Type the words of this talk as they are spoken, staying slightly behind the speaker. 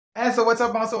So what's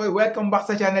up mga suki? Welcome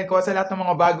back sa channel ko. Sa lahat ng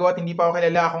mga bago at hindi pa ako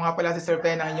kilala, ako nga pala si Sir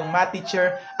Pen, ang inyong math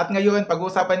teacher. At ngayon,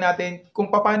 pag-uusapan natin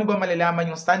kung paano ba malalaman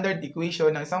yung standard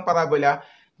equation ng isang parabola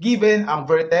given ang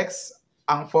vertex,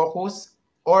 ang focus,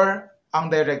 or ang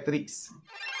directrix.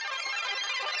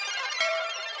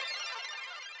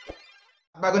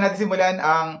 Bago natin simulan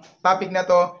ang topic na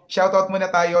to, shoutout muna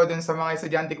tayo dun sa mga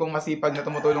estudyante kong masipag na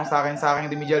tumutulong sa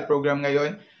aking remedial program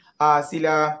ngayon.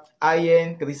 Sila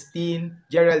Ayen, Christine,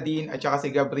 Geraldine, at saka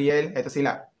si Gabriel. Ito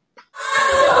sila.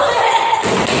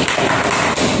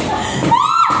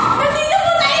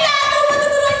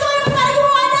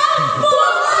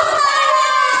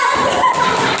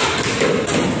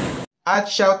 At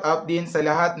shout out din sa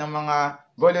lahat ng mga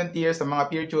volunteers, sa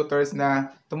mga peer tutors na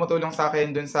tumutulong sa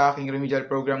akin dun sa aking remedial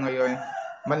program ngayon.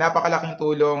 Napakalaking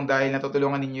tulong dahil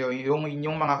natutulungan ninyo yung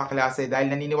inyong mga kaklase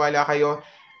dahil naniniwala kayo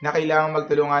na kailangan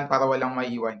magtulungan para walang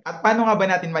maiiwan. At paano nga ba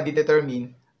natin ma-determine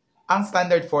ang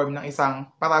standard form ng isang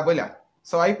parabola?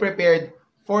 So I prepared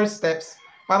 4 steps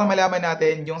para malaman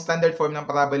natin yung standard form ng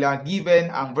parabola given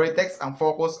ang vertex, ang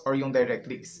focus, or yung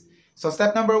directrix. So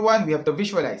step number 1, we have to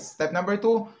visualize. Step number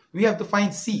 2, we have to find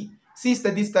C. C is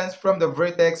the distance from the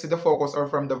vertex to the focus or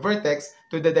from the vertex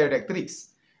to the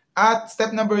directrix. At step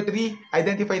number 3,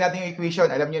 identify natin yung equation.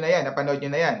 Alam nyo na yan, napanood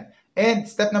nyo na yan. And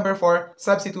step number 4,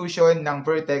 substitution ng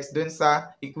vertex dun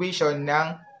sa equation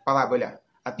ng parabola.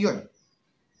 At yun.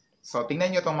 So,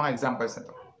 tingnan nyo itong mga examples na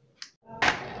to.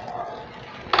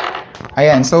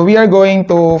 Ayan, so we are going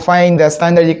to find the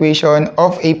standard equation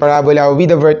of a parabola with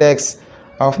the vertex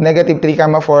of -3,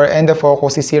 4 and the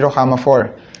focus is 0, 4.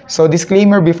 So,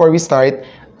 disclaimer before we start,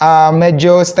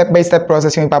 medyo step-by-step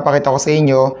process yung ipapakita ko sa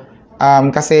inyo.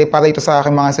 Kasi para ito sa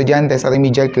aking mga estudyante sa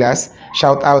remedial class,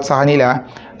 shout out sa kanila.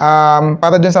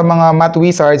 Para dun sa mga math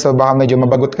wizards, so baka medyo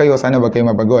mabagot kayo, sana wag kayo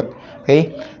mabagot. Okay?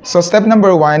 So step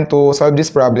number 1 to solve this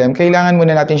problem, kailangan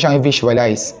muna natin siyang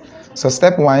i-visualize. So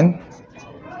step 1,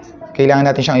 kailangan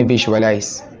natin siyang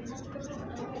i-visualize.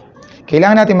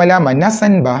 Kailangan natin malaman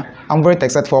nasan ba ang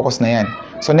vertex at focus na yan.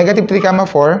 So -3,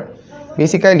 4,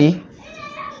 basically,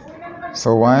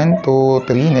 so 1, 2,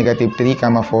 3, -3,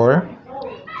 4.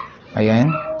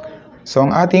 Ayan. So,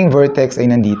 ang ating vertex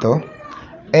ay nandito.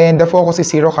 And the focus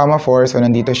is 0, 4. So,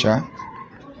 nandito siya.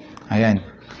 Ayan.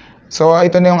 So,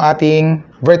 ito na yung ating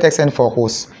vertex and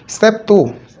focus. Step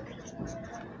 2.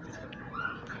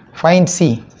 Find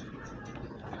C.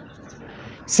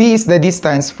 C is the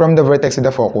distance from the vertex to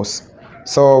the focus.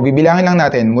 So, bibilangin lang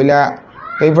natin. Mula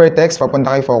kay vertex,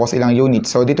 papunta kay focus, ilang unit.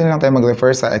 So, dito na lang tayo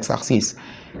mag-refer sa x-axis.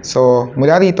 So,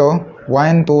 mula rito,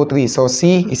 1, 2, 3. So,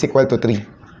 C is equal to 3.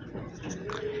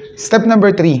 Step number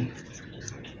 3.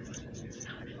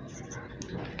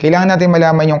 Kailangan natin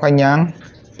malaman yung kanyang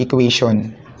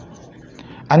equation.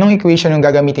 Anong equation yung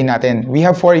gagamitin natin? We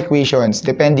have 4 equations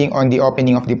depending on the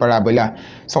opening of the parabola.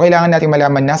 So, kailangan natin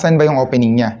malaman nasan ba yung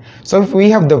opening niya. So, if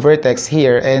we have the vertex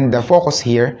here and the focus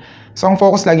here, so ang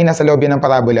focus lagi nasa loob yan ng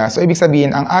parabola. So, ibig sabihin,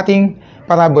 ang ating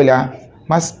parabola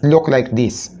must look like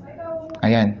this.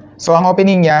 Ayan. So, ang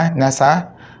opening niya nasa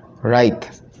right.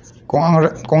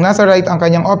 Kung nasa right ang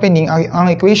kanyang opening,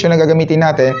 ang equation na gagamitin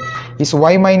natin is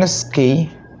y minus k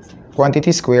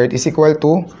quantity squared is equal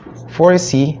to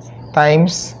 4c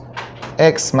times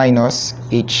x minus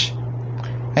h.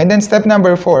 And then step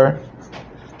number 4,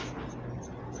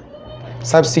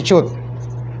 substitute.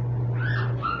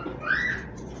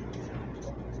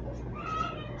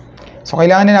 So,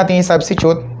 kailangan na natin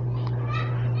i-substitute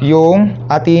yung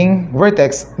ating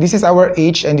vertex. This is our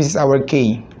h and this is our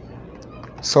k.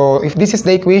 So, if this is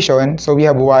the equation, so we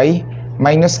have y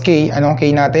minus k. Anong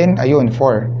k natin? Ayun,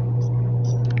 4.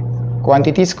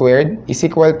 Quantity squared is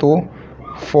equal to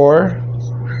 4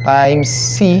 times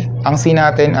c. Ang c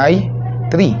natin ay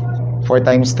 3. 4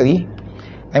 times 3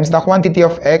 times the quantity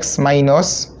of x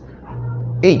minus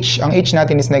h. Ang h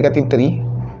natin is -3.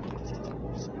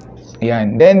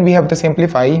 Ayan. Then, we have to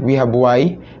simplify. We have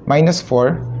y minus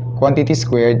 4 quantity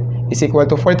squared is equal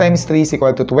to 4 times 3 is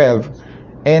equal to 12.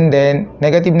 And then,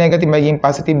 negative, magiging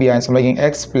positive yan. So, magiging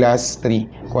x plus 3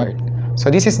 squared. So,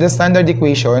 this is the standard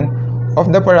equation of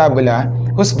the parabola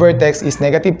whose vertex is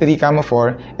 -3,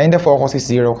 4 and the focus is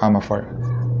 0, 4.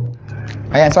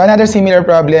 Ayan. So, another similar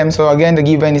problem. So, again, the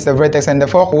given is the vertex and the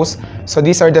focus. So,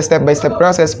 these are the step-by-step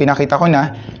process. Pinakita ko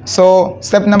na. So,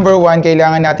 step number 1,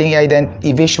 kailangan natin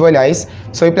i-visualize.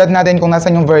 So, i-plot natin kung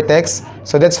nasan yung vertex.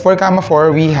 So, that's 4,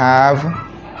 4. We have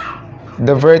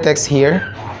the vertex here.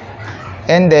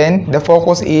 And then, the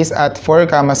focus is at 4,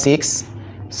 6.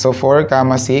 So, 4,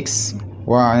 6.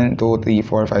 1, 2, 3,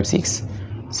 4, 5, 6.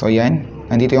 So, yan.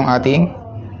 Nandito yung ating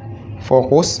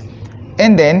focus.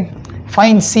 And then,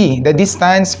 find C, the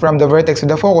distance from the vertex to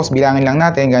the focus. Bilangin lang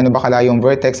natin gaano ba kalayo yung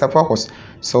vertex sa focus.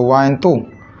 So, 1,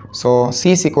 2. So,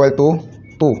 C is equal to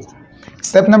 2.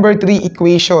 Step number 3,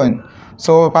 equation.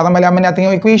 So, para malaman natin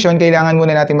yung equation, kailangan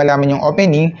muna natin malaman yung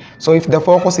opening. So, if the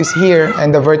focus is here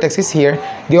and the vertex is here,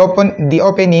 the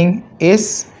opening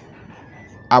is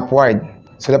upward.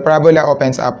 So, the parabola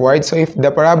opens upward. So, if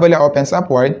the parabola opens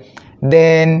upward,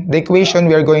 then the equation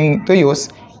we are going to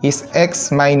use is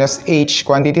x minus h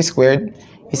quantity squared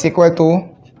is equal to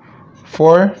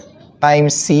 4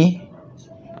 times c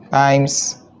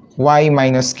times y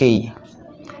minus k.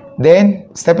 Then,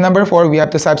 step number 4, we have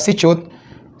to substitute.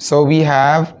 So, we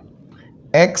have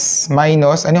x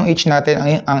minus, anong h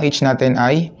natin? Ang h natin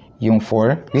ay yung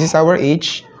 4. This is our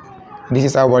h. This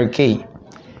is our k.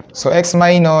 So, x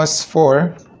minus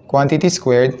 4 quantity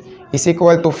squared is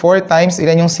equal to 4 times,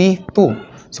 ilan yung c? 2.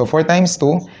 So, 4 times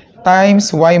 2 times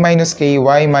y minus k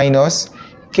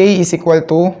is equal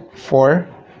to 4.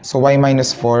 So, y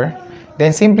minus 4.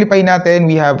 Then, simplify natin,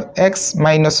 we have x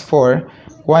minus 4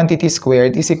 quantity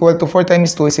squared is equal to 4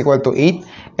 times 2 is equal to 8.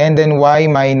 And then, y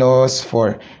minus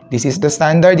 4. This is the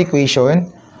standard equation.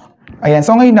 Ayan,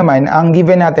 so ngayon naman, ang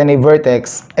given natin ay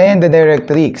vertex and the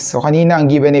directrix. So, kanina ang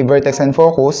given ay vertex and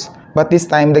focus, but this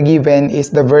time, the given is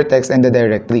the vertex and the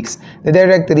directrix. The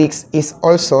directrix is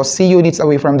also c units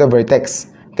away from the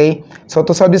vertex. Okay? So,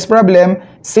 to solve this problem,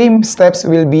 same steps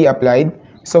will be applied.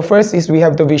 So, first is we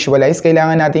have to visualize.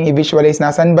 Kailangan nating i-visualize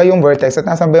nasan ba yung vertex at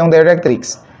nasan ba yung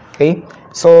directrix. Okay?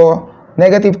 So,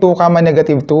 negative 2,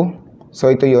 negative 2. So,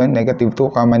 ito yun, negative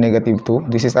 2, negative 2.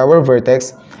 This is our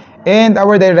vertex. And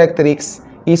our directrix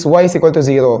is y is equal to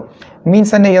 0.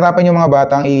 Minsan, nahihirapan yung mga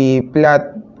batang i-plot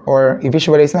or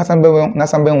i-visualize nasan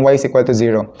ba yung y is equal to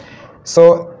 0.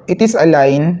 So, it is a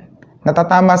line na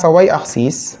tatama sa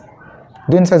y-axis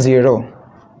dun sa 0.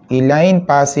 A line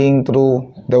passing through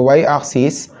the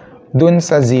y-axis dun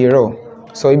sa 0.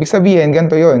 So, ibig sabihin,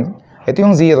 ganito yun. Ito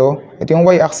yung 0, ito yung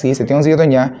y-axis, ito yung 0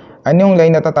 niya. Ano yung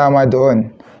line na tatama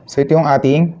doon? So, ito yung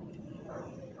ating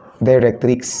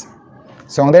directrix.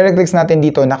 So, ang directrix natin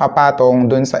dito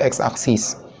nakapatong dun sa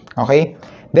x-axis. Okay?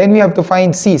 Then, we have to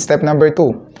find C, step number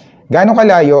 2. Gaano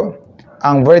kalayo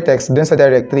ang vertex dun sa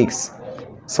directrix?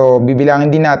 So,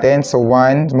 bibilangin din natin. So,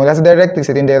 1. Mula sa directrix,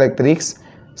 ito yung directrix.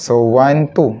 So,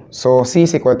 1, 2. So, C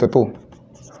is equal to 2.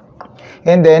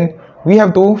 And then, we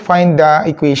have to find the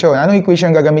equation. Anong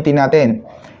equation gagamitin natin?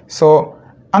 So,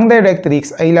 ang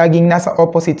directrix ay laging nasa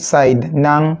opposite side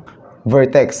ng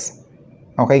vertex.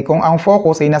 Okay? Kung ang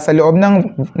focus ay nasa loob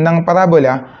ng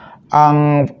parabola,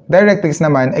 ang directrix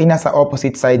naman ay nasa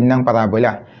opposite side ng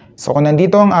parabola. So, kung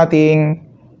nandito ang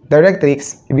ating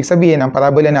directrix, ibig sabihin, ang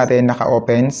parabola natin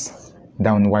naka-opens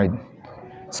downward.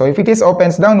 So, if it is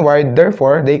opens downward,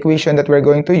 therefore, the equation that we're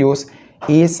going to use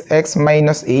is x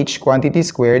minus h quantity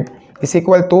squared is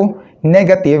equal to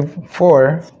negative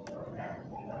 4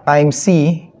 times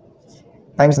c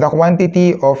times the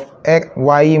quantity of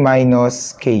y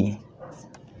minus k.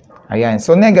 Ayan.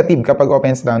 So, negative kapag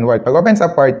opens downward. Pag opens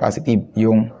upward, positive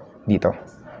yung dito.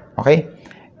 Okay?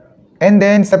 And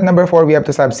then, step number 4, we have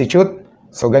to substitute.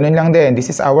 So, ganun lang din. This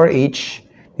is our h.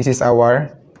 This is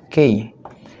our k.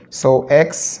 So,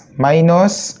 x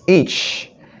minus h.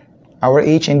 Our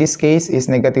h in this case is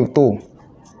negative 2.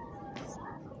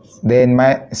 Then,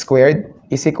 squared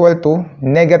is equal to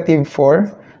negative 4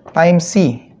 times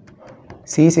c.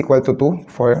 C is equal to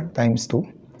 2. 4 times 2.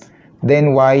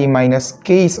 Then, y minus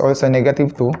k is also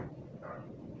negative 2.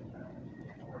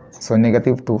 So,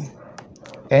 negative 2.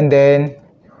 And then,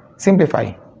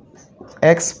 simplify.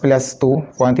 X plus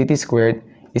 2 quantity squared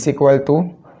is equal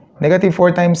to negative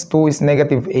 4 times 2 is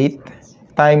negative 8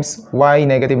 times y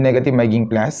negative maging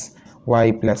plus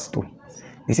y plus 2.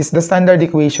 This is the standard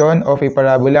equation of a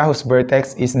parabola whose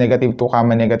vertex is negative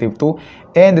 2, negative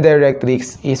 2 and the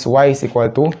directrix is y is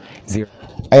equal to 0.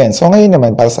 Ayan, so ngayon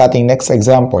naman para sa ating next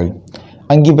example,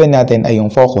 ang given natin ay yung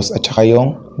focus at saka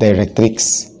yung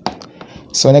directrix.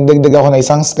 So nagdagdag ako na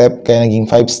isang step kaya naging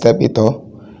 5 step ito.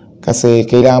 Kasi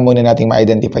kailangan muna nating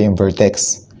ma-identify yung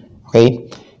vertex. Okay?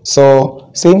 So,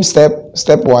 same step.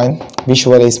 Step 1,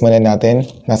 visualize muna natin.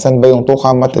 Nasaan ba yung 2,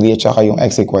 3 at saka yung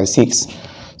x equals 6.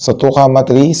 So, 2,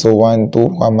 3. So, 1, 2,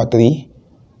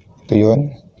 3. Ito yun.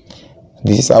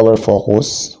 This is our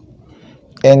focus.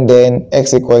 And then,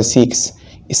 x equals 6.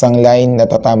 Isang line na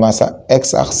tatama sa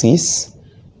x-axis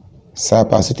sa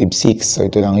positive 6. So,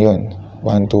 ito lang yun.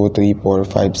 1, 2, 3, 4,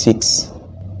 5, 6.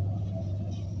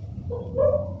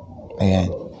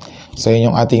 Ayan. So, yun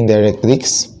yung ating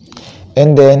directrix.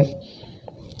 And then,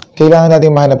 kailangan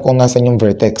natin mahanap kung nasan yung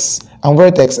vertex. Ang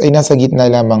vertex ay nasa gitna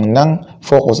lamang ng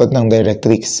focus at ng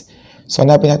directrix. So,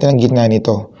 hanapin natin ang gitna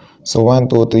nito. So, 1,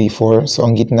 2, 3, 4. So,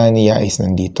 ang gitna niya is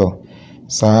nandito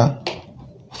sa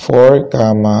 4,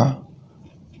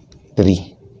 3.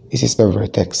 This is the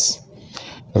vertex.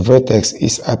 The vertex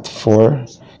is at 4,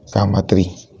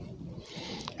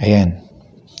 3. Ayan.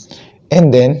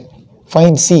 And then,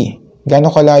 find C.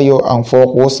 Gaano kalayo ang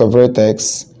focus sa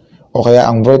vertex o kaya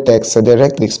ang vertex sa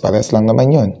directrix? Pares lang naman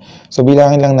yun. So,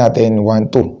 bilangin lang natin 1,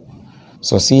 2.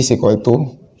 So, C is equal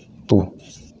to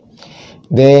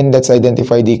 2. Then, let's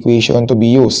identify the equation to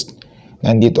be used.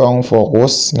 Nandito ang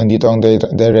focus, nandito ang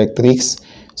directrix.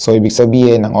 So, ibig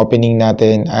sabihin, ang opening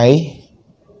natin ay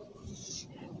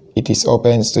it is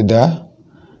opens to the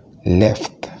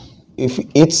left. If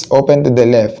it's open to the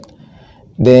left,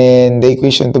 then the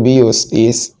equation to be used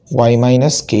is y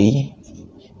minus k,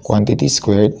 quantity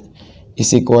squared,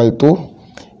 is equal to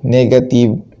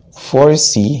negative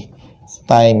 4c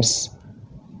times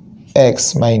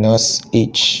x minus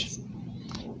h.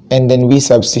 And then we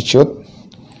substitute.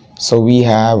 So we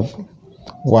have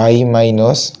y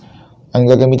minus, ang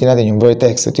gagamitin natin yung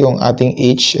vertex. Ito yung ating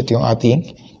h, ito yung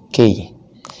ating k.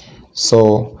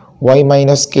 So y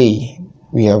minus k,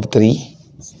 we have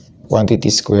 3, quantity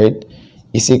squared,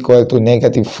 is equal to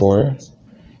negative 4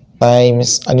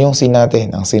 times, ano yung sin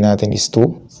natin? Ang sin natin is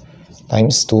 2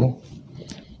 times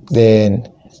 2.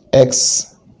 Then x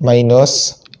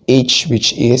minus h,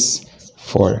 which is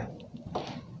 4.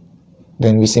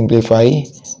 Then we simplify,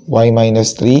 y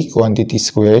minus 3 quantity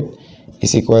squared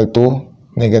is equal to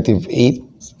negative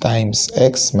 8 times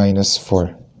x minus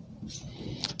 4.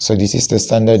 So this is the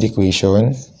standard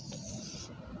equation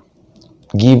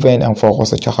given ang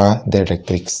focus at saka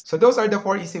directrix. So those are the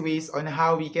 4 easy ways on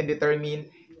how we can determine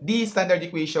the standard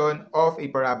equation of a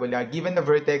parabola given the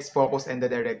vertex, focus, and the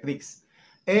directrix.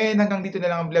 And hanggang dito na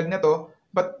lang ang vlog na to.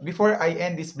 But before I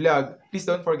end this vlog, please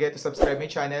don't forget to subscribe my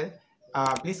channel.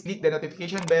 Please click the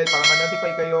notification bell para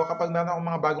ma-notify kayo kapag meron akong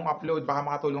mga bagong upload, baka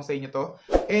makatulong sa inyo to.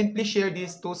 And please share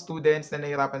this to students na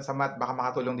nahihirapan sa math, baka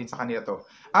makatulong din sa kanila to.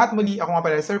 At muli, ako nga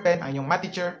pala Sir Pen, ang inyong math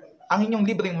teacher, ang inyong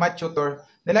libreng math tutor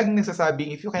na laging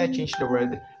nagsasabing if you cannot change the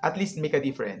world, at least make a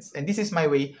difference. And this is my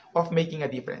way of making a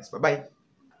difference. Bye-bye!